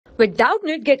With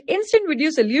Doubtnut, get instant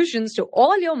video solutions to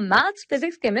all your maths,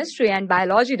 physics, chemistry, and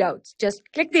biology doubts. Just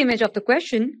click the image of the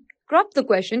question, crop the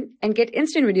question, and get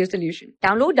instant video solution.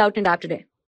 Download Doubtnut app today.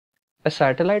 A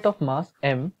satellite of mass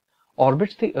m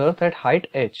orbits the Earth at height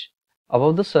h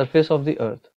above the surface of the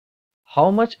Earth.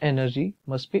 How much energy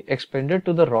must be expended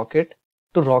to rocket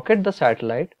the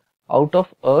satellite out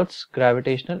of Earth's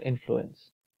gravitational influence,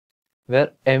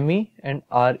 where me and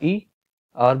re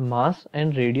are mass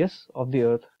and radius of the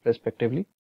Earth respectively.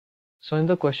 So in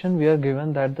the question we are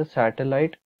given that the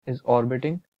satellite is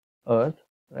orbiting Earth,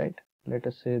 right? Let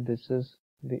us say this is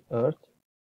the Earth,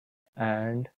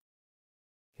 and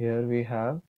here we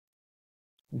have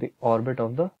the orbit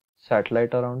of the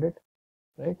satellite around it,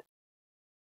 right?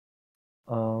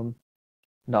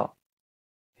 Now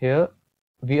here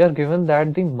we are given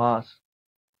that the mass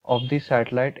of the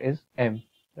satellite is m,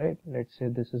 right? Let's say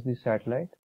this is the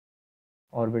satellite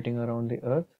orbiting around the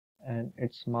Earth and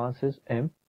its mass is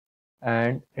m,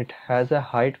 and it has a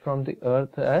height from the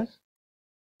Earth as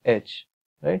h,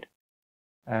 right?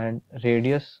 And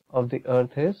radius of the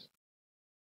Earth is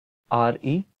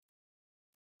re,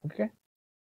 okay?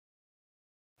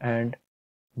 And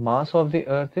mass of the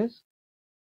Earth is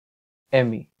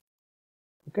me,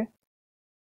 okay?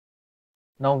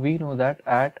 Now we know that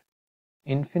at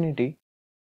infinity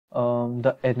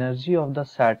the energy of the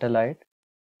satellite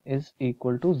is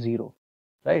equal to 0,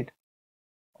 right?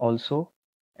 Also,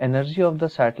 energy of the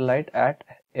satellite at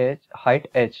height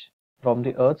h from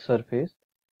the Earth's surface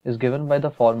is given by the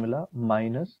formula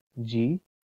minus g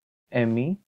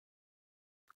me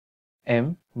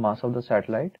m, mass of the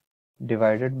satellite,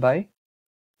 divided by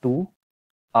 2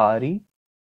 re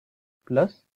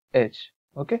plus h,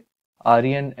 okay?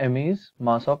 Re and me is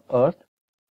mass of Earth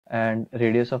and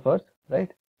radius of Earth,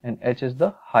 right? And h is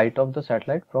the height of the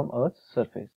satellite from Earth's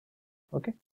surface,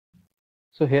 okay?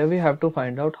 So here we have to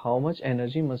find out how much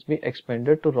energy must be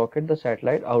expended to rocket the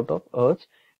satellite out of Earth's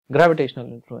gravitational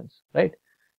influence, right?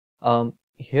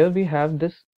 Here we have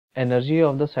this energy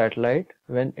of the satellite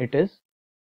when it is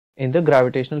in the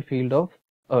gravitational field of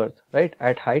Earth, right,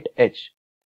 at height h.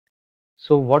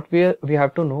 So what we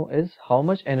have to know is how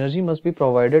much energy must be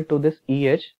provided to this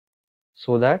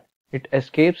so that it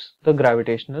escapes the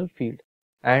gravitational field.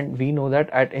 And we know that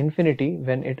at infinity,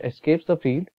 when it escapes the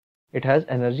field, it has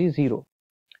energy 0.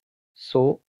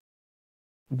 So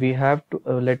we have to,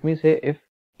 let me say, if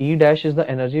E dash is the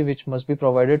energy which must be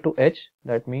provided to h,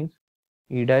 that means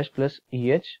E dash plus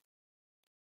EH,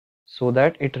 so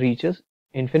that it reaches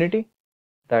infinity.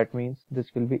 That means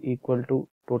this will be equal to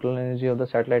total energy of the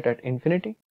satellite at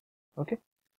infinity, okay?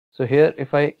 So here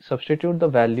if I substitute the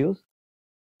values,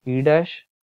 E dash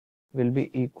will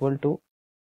be equal to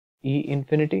E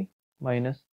infinity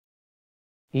minus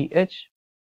EH.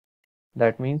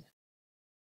 That means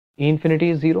E infinity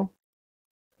is 0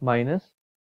 minus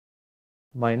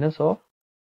of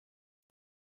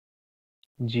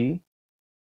G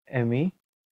me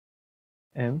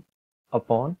m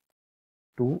upon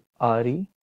 2 re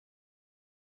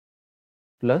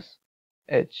plus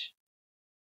h,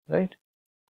 right?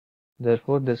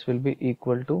 Therefore this will be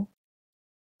equal to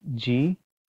G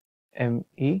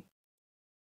me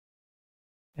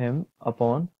m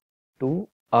upon 2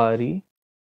 re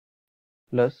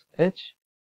plus h.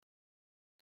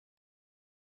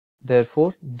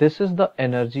 Therefore this is the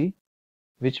energy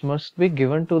which must be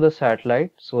given to the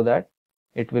satellite so that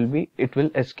it will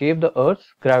escape the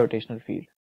Earth's gravitational field.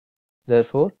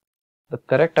 Therefore the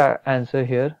correct answer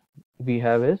here we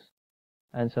have is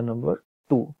answer number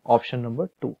 2, option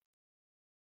number 2.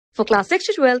 For class 6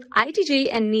 to 12, IIT JEE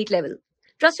and NEET level.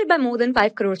 Trusted by more than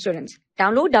 5 crore students.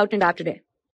 Download Doubtnut app today.